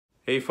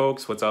Hey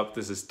folks, what's up?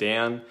 This is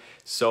Dan.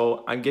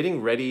 So I'm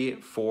getting ready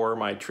for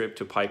my trip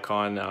to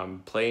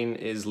PyCon. Plane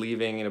is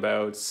leaving in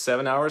about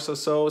 7 hours or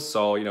so.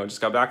 So, just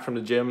got back from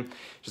the gym,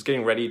 just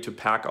getting ready to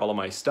pack all of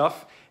my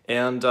stuff.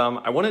 And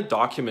I want to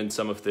document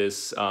some of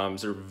this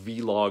sort of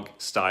vlog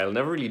style.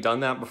 Never really done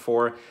that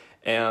before.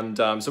 And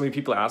so many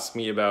people ask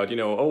me about,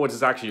 oh, what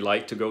is it actually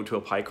like to go to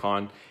a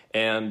PyCon?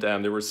 And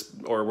they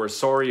were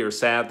sorry or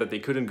sad that they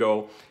couldn't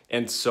go.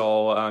 And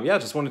so, yeah,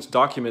 just wanted to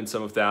document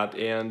some of that.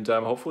 And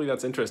hopefully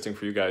that's interesting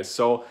for you guys.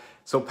 So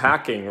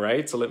packing,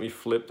 right? So let me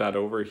flip that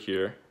over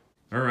here.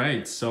 All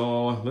right,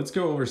 so let's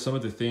go over some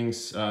of the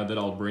things that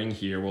I'll bring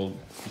here. Well,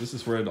 this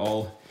is where it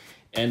all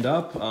end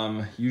up.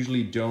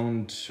 Usually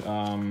don't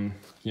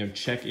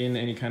check in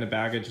any kind of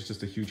baggage. It's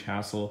just a huge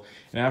hassle,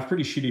 and I have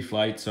pretty shitty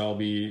flights, so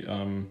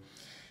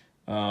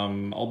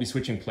I'll be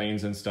switching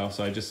planes and stuff,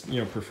 so I just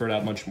prefer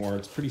that much more.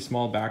 It's a pretty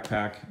small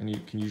backpack, and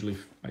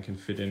I can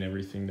fit in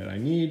everything that I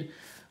need.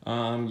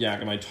 Yeah, I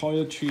got my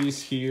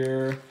toiletries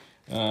here,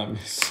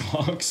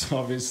 socks,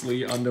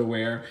 obviously,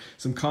 underwear,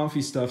 some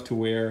comfy stuff to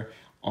wear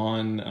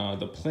on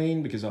the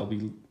plane, because I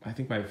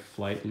think my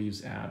flight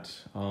leaves at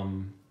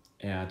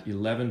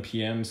 11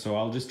 p.m. so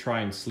I'll just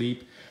try and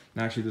sleep.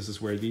 And actually, this is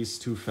where these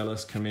two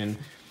fellas come in.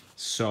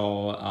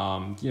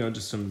 So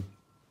just some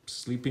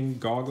sleeping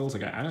goggles.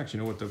 Like, I don't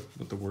actually know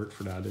what the word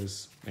for that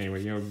is.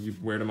 Anyway, you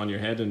wear them on your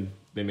head and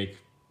they make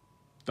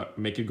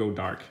it go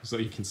dark so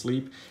you can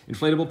sleep.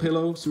 Inflatable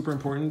pillow, super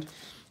important.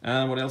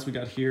 What else we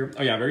got here?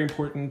 Oh yeah, very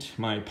important,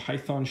 my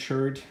Python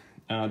shirt,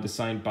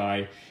 designed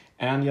by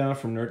Anya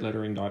from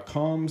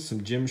nerdlettering.com.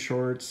 Some gym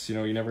shorts,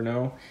 you never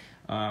know.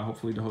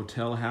 Hopefully the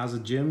hotel has a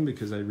gym,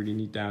 because I really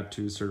need that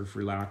to sort of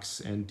relax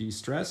and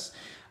de-stress.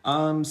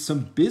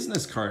 Some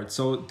business cards.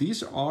 So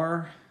these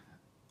are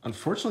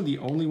unfortunately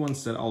the only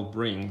ones that I'll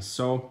bring.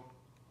 So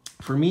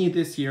for me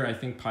this year, I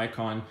think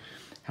PyCon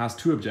has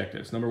two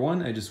objectives. Number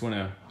one, I just want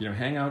to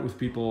hang out with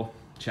people,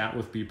 chat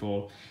with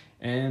people,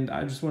 and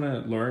I just want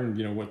to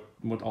learn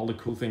what all the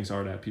cool things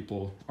are that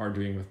people are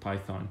doing with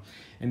Python.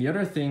 And the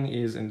other thing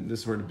is, and this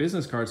is where the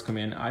business cards come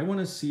in, I want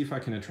to see if I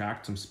can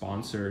attract some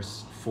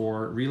sponsors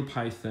for Real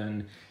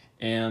Python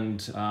and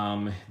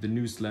the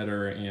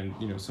newsletter,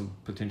 and some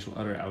potential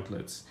other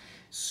outlets.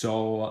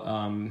 So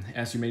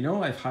as you may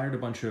know, I've hired a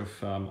bunch of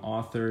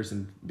authors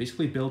and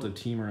basically built a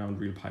team around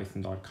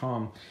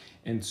realpython.com.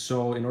 And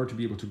so in order to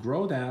be able to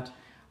grow that,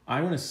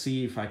 I want to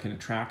see if I can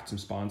attract some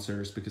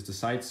sponsors, because the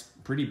site's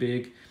pretty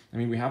big. I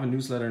mean, we have a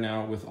newsletter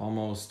now with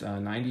almost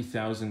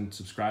 90,000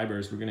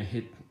 subscribers. We're going to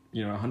hit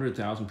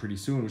 100,000 pretty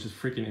soon, which is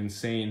freaking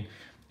insane.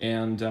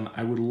 And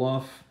I would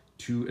love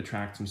to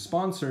attract some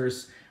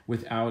sponsors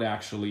without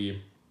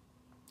actually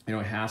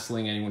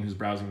hassling anyone who's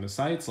browsing the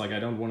sites. Like, I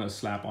don't want to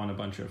slap on a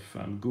bunch of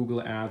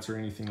Google ads or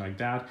anything like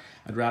that.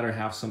 I'd rather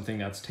have something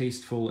that's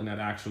tasteful and that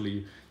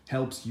actually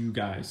helps you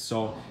guys.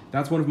 So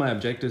that's one of my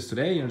objectives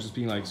today, just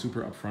being like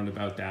super upfront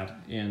about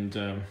that. And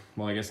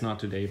well, I guess not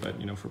today, but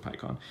for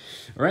PyCon. All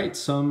right,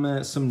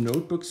 some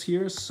notebooks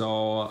here.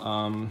 So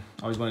I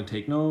always want to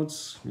take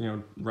notes,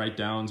 write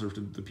down sort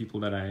of the people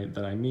that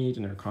I meet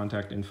and their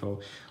contact info.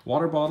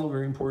 Water bottle,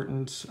 very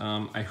important.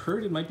 I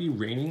heard it might be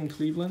raining in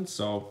Cleveland,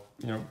 so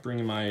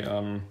bringing my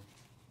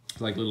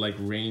little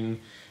rain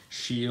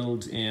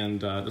shield,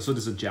 and so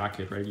there's a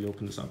jacket, right? You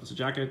open this up, it's a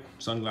jacket,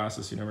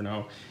 sunglasses, you never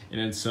know,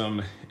 and then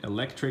some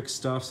electric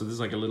stuff. So this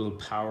is like a little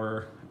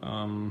power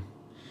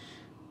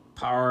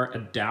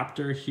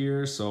adapter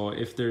here. So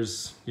if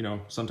there's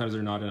sometimes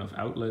there are not enough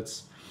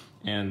outlets,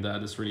 and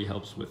this really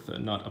helps with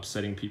not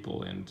upsetting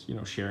people, and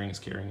sharing is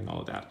caring and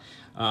all of that.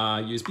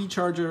 USB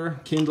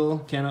charger, Kindle,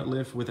 cannot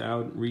live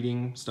without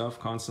reading stuff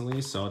constantly,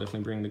 so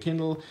definitely bring the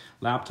Kindle.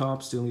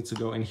 Laptop still needs to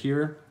go in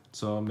here,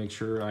 so I'll make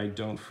sure I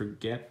don't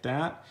forget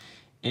that.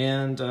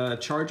 And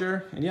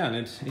charger, and yeah,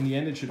 and in the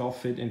end it should all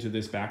fit into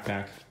this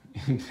backpack,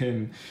 and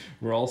then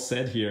we're all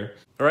set here.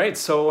 All right,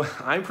 so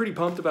I'm pretty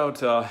pumped about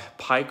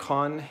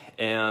PyCon,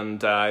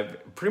 and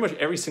pretty much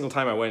every single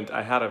time I went,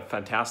 I had a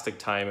fantastic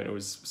time, and it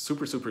was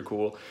super, super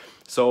cool.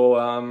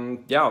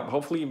 So yeah,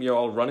 hopefully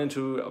I'll run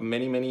into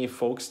many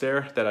folks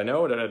there that I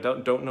know, that I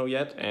don't know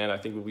yet, and I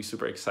think it will be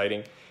super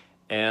exciting.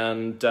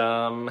 And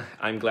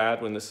I'm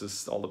glad when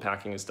all the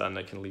packing is done,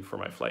 I can leave for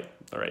my flight.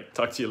 All right,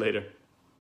 talk to you later.